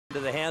To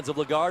the hands of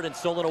Lagarde and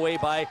stolen away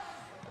by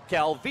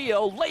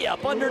Calvillo.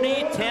 Layup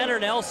underneath, Tanner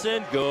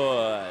Nelson,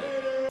 good.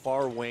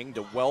 Far wing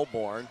to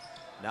Wellborn.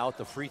 Now at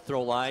the free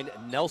throw line,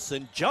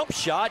 Nelson, jump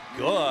shot,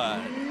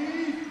 good.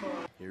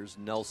 Here's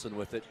Nelson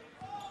with it,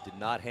 did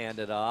not hand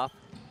it off.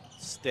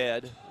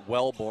 Instead,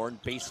 Wellborn,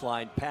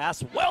 baseline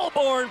pass.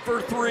 Wellborn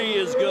for three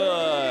is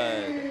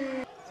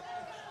good.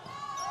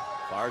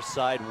 Far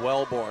side,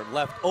 Wellborn,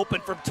 left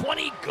open from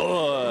 20,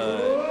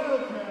 good.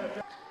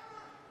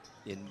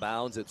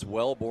 Inbounds, it's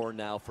Wellborn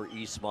now for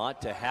Eastmont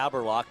to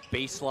Haberlock,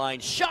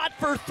 baseline shot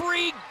for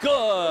three,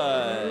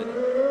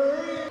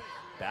 good.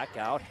 Back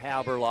out,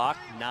 Haberlock,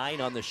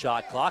 9 on the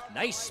shot clock.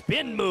 Nice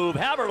spin move,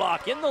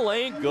 Haberlock in the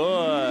lane,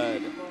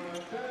 good.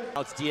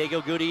 Now it's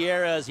Diego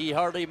Gutierrez, he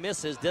hardly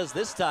misses, does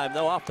this time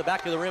though, off the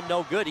back of the rim,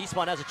 no good.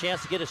 Eastmont has a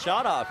chance to get a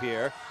shot off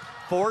here.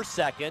 4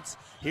 seconds,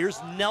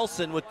 here's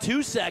Nelson with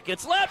 2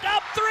 seconds left,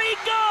 up three,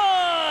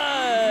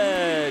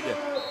 good!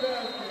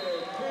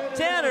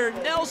 Tanner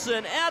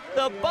Nelson at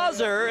the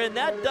buzzer, and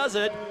that does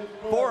it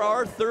for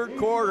our third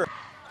quarter.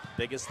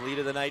 Biggest lead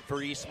of the night for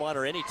Eastmont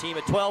or any team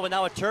at 12, and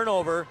now a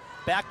turnover.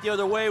 Back the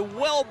other way,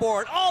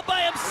 Wellborn all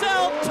by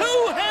himself,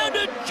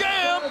 two-handed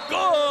jam,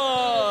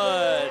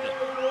 good!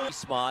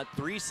 Eastmont,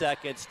 3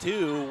 seconds,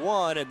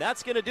 2-1, and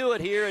that's gonna do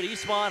it here at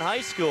Eastmont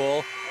High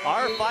School.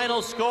 Our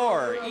final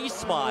score,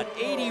 Eastmont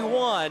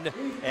 81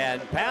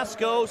 and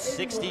Pasco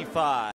 65.